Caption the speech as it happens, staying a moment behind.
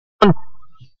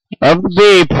of the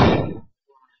beep.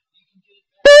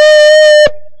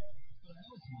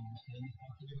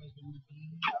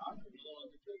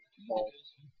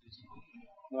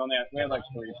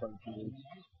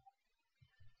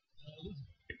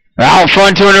 Out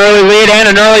front to an early lead and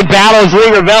an early battle is Lee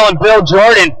Gravel and Bill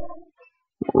Jordan.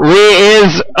 Lee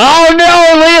is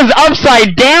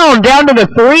upside down to the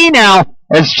 3 now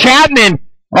as Chapman,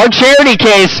 our charity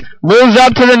case, moves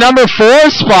up to the number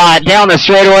 4 spot down the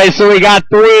straightaway. So we got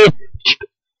 4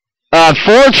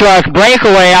 truck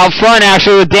breakaway out front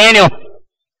actually with Daniel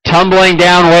tumbling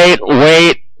down. Wait,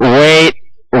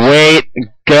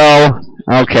 go.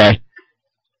 Okay.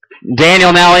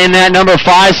 Daniel now in that number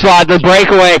 5 spot. The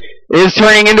breakaway is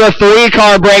turning into a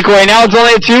 3-car breakaway. Now it's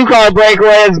only a 2-car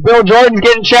breakaway as Bill Jordan's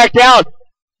getting checked out.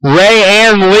 Ray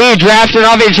and Lee drafting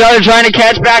off each other, trying to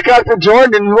catch back up to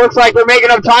Jordan. It looks like they're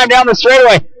making up time down the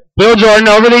straightaway. Bill Jordan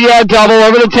over the double,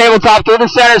 over the tabletop through the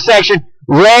center section.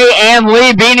 Ray and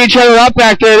Lee beating each other up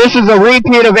back there. This is a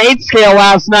repeat of 8 scale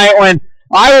last night when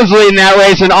I was leading that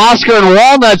race, and Oscar and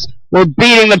Walnuts were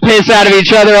beating the piss out of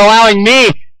each other, allowing me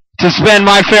to spend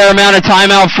my fair amount of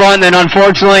time out front. And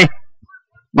unfortunately,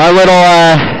 my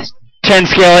little 10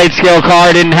 scale, 8 scale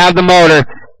car didn't have the motor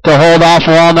to hold off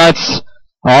Walnuts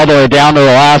all the way down to the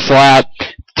last lap.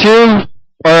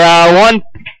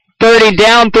 130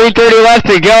 down, 330 left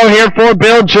to go here for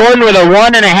Bill Jordan with a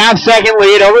 1.5 second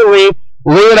lead over Lee.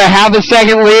 Lee with a 0.5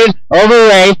 second lead over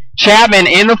Ray. Chapman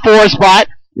in the 4 spot.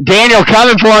 Daniel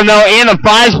coming for him though in the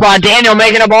 5 spot. Daniel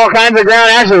making up all kinds of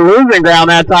ground, actually losing ground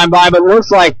that time by, but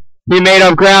looks like he made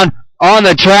up ground on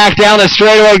the track. Down the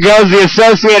straightaway goes the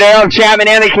associate air of Chapman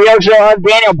and the Kyosho of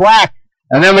Daniel Black.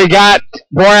 And then we got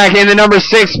Borak in the number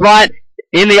 6 spot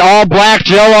in the all-black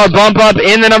Joe bump up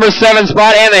in the number 7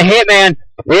 spot, and the Hitman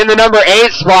in the number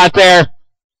 8 spot there.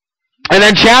 And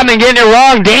then Chapman getting it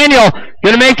wrong. Daniel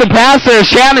going to make the pass there.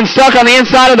 Chapman stuck on the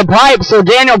inside of the pipe, so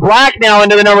Daniel Black now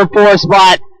into the number 4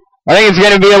 spot. I think it's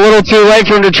going to be a little too late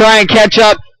for him to try and catch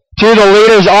up to the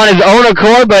leaders on his own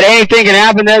accord, but anything can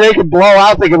happen there. They could blow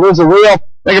out. They could lose a wheel.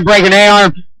 They could break an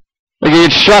A-arm. They could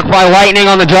get struck by lightning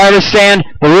on the driver's stand.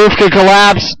 The roof could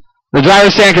collapse. The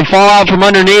driver's stand could fall out from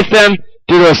underneath them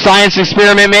due to a science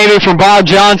experiment maybe from Bob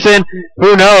Johnson.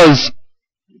 Who knows?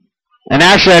 And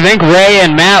actually, I think Ray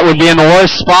and Matt would be in the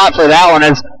worst spot for that one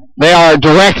as they are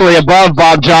directly above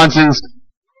Bob Johnson's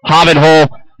hobbit hole.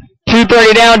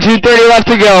 230 down, 230 left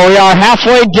to go. We are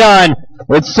halfway done.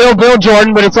 It's still Bill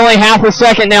Jordan, but it's only 0.5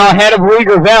 second now ahead of Lee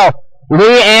Gravel.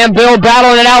 Lee and Bill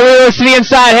battling it out. Lee to the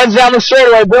inside, heads down the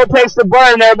straightaway. Bill takes the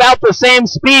burn. They're about the same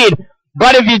speed.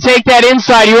 But if you take that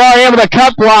inside, you are able to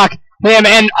cut block him.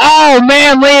 And, oh,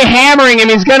 man, Lee hammering him.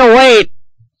 He's going to wait.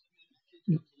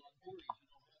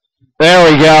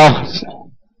 There we go.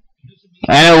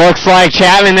 And it looks like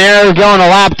Chapman there going a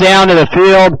lap down to the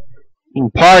field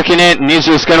and parking it, and he's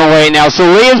just going to wait now. So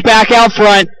Lee is back out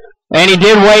front, and he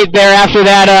did wait there after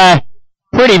that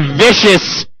pretty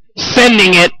vicious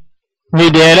sending it. He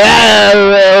did.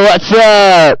 What's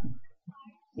up?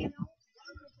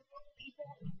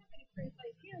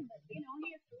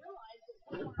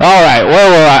 All right,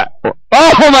 where we're at.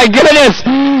 Oh my goodness!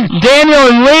 Daniel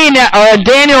and Ray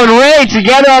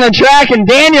together on the track, and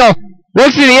Daniel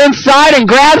looks to the inside and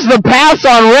grabs the pass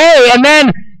on Ray, and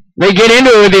then they get into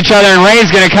it with each other, and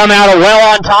Ray's going to come out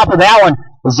well on top of that one.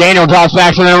 As Daniel drops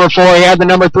back to the number 4, he had the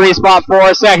number 3 spot for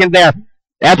a second there.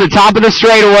 At the top of the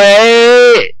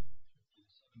straightaway,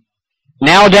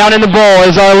 now down in the bowl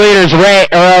is our leaders,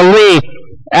 Lee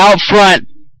out front.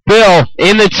 Bill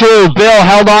in the 2. Bill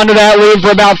held on to that lead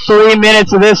for about 3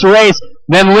 minutes of this race.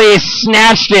 Then Lee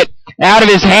snatched it out of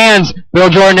his hands. Bill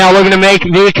Jordan now looking to make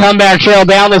the comeback trail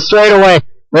down the straightaway.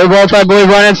 They're both, I believe,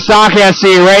 running stock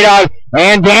SC. Raydog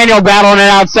and Daniel battling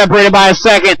it out, separated by a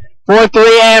second. 4,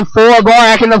 3, and 4.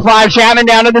 Borak in the 5. Chapman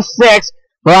down to the 6.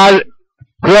 Grodzen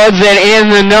in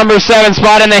the number 7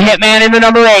 spot, and the Hitman in the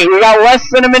number 8. We got less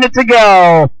than a minute to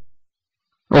go.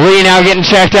 Lee now getting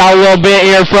checked out a little bit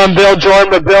here from Bill Jordan,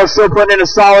 but Bill's still putting in a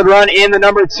solid run in the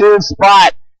number 2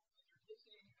 spot.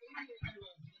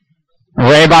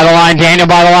 Ray by the line, Daniel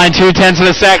by the line, 0.2 of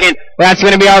a second. That's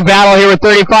going to be our battle here with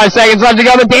 35 seconds left to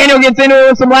go, but Daniel gets into it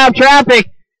with some lap traffic,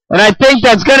 and I think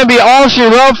that's going to be all she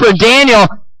wrote for Daniel.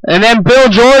 And then Bill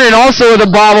Jordan also with a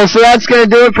bobble, so that's going to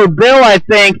do it for Bill, I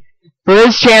think, for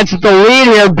his chance at the lead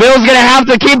here. Bill's going to have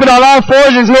to keep it on all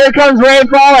fours as here comes Ray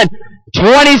falling.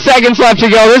 20 seconds left to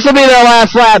go. This will be their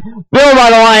last lap. Bill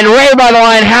by the line, Ray by the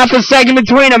line, 0.5 second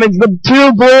between them. It's the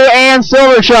 2 blue and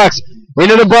silver trucks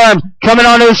into the berm, coming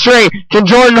onto the straight. Can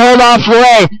Jordan hold off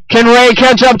Ray? Can Ray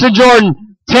catch up to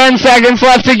Jordan? 10 seconds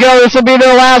left to go. This will be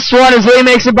their last one as Lee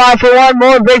makes it by for one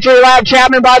more victory lap.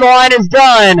 Chapman by the line is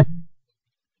done.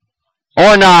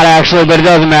 Or not, actually, but it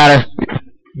doesn't matter.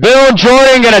 Bill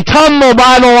Jordan going to tumble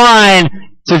by the line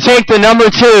to take the number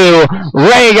 2.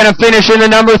 Ray going to finish in the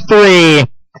number 3.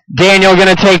 Daniel going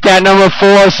to take that number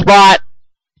 4 spot.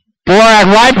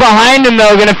 Borak right behind him,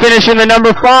 though, going to finish in the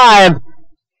number 5.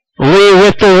 Lee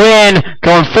with the win,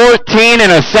 going 14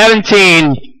 and a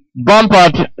 17. Bump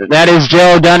up. That is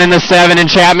Joe done in the 7, and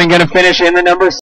Chapman going to finish in the number